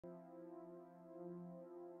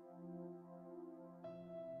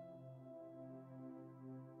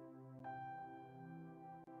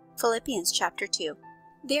Philippians chapter 2.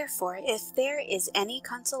 Therefore, if there is any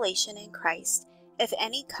consolation in Christ, if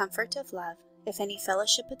any comfort of love, if any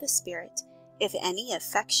fellowship of the Spirit, if any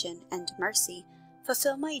affection and mercy,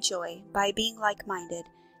 fulfill my joy by being like-minded,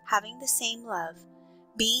 having the same love,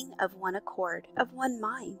 being of one accord, of one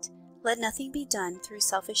mind. Let nothing be done through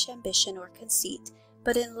selfish ambition or conceit,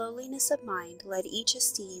 but in lowliness of mind let each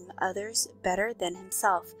esteem others better than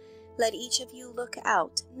himself. Let each of you look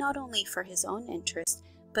out not only for his own interest,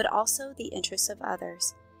 but also the interests of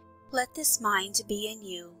others. Let this mind be in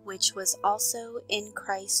you, which was also in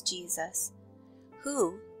Christ Jesus,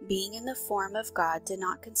 who, being in the form of God, did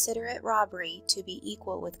not consider it robbery to be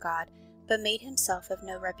equal with God, but made himself of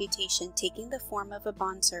no reputation, taking the form of a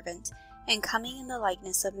bondservant, and coming in the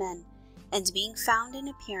likeness of men. And being found in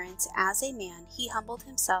appearance as a man, he humbled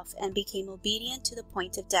himself and became obedient to the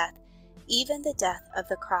point of death, even the death of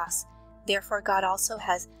the cross. Therefore God also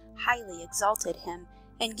has highly exalted him,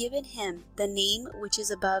 and given him the name which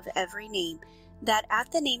is above every name, that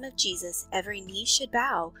at the name of Jesus every knee should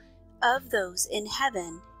bow, of those in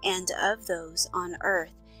heaven, and of those on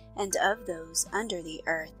earth, and of those under the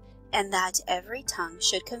earth, and that every tongue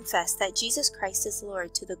should confess that Jesus Christ is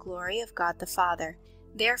Lord, to the glory of God the Father.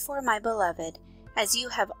 Therefore, my beloved, as you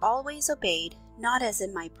have always obeyed, not as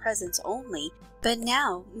in my presence only, but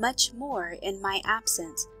now much more in my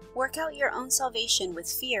absence, work out your own salvation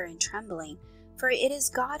with fear and trembling. For it is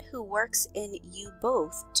God who works in you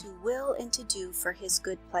both to will and to do for his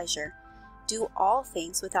good pleasure. Do all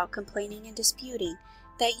things without complaining and disputing,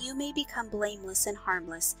 that you may become blameless and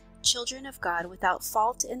harmless, children of God without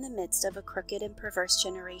fault in the midst of a crooked and perverse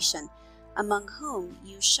generation, among whom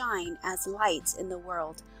you shine as lights in the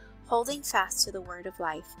world, holding fast to the word of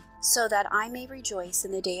life, so that I may rejoice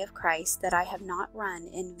in the day of Christ, that I have not run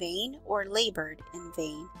in vain or labored in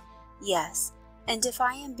vain. Yes, and if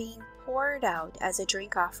I am being poured out as a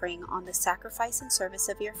drink offering on the sacrifice and service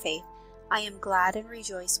of your faith, I am glad and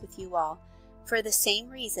rejoice with you all. For the same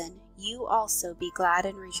reason, you also be glad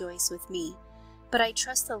and rejoice with me. But I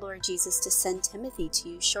trust the Lord Jesus to send Timothy to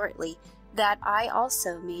you shortly, that I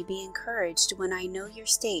also may be encouraged when I know your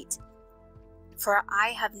state. For I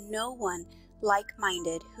have no one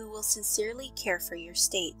like-minded who will sincerely care for your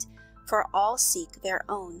state. For all seek their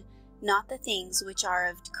own, not the things which are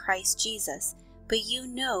of Christ Jesus. But you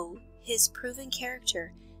know his proven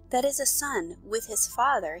character, that as a son with his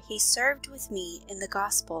father he served with me in the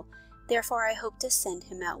gospel. Therefore I hope to send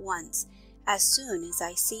him at once, as soon as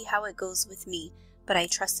I see how it goes with me. But I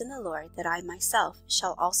trust in the Lord that I myself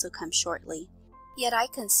shall also come shortly. Yet I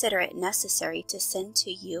consider it necessary to send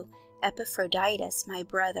to you Epaphroditus, my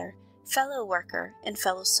brother, fellow worker and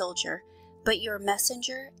fellow soldier, but your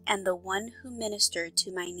messenger and the one who ministered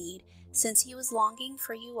to my need, since he was longing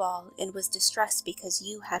for you all, and was distressed because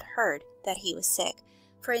you had heard that he was sick.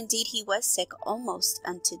 For indeed he was sick almost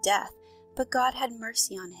unto death. But God had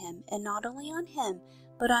mercy on him, and not only on him,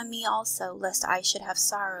 but on me also, lest I should have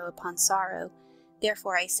sorrow upon sorrow.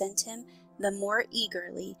 Therefore I sent him the more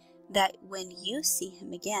eagerly, that when you see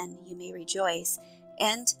him again you may rejoice,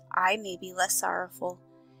 and I may be less sorrowful.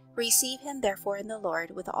 Receive him therefore in the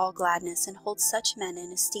Lord with all gladness, and hold such men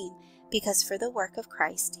in esteem, because for the work of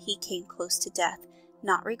Christ he came close to death,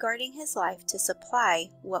 not regarding his life, to supply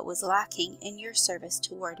what was lacking in your service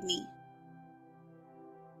toward me.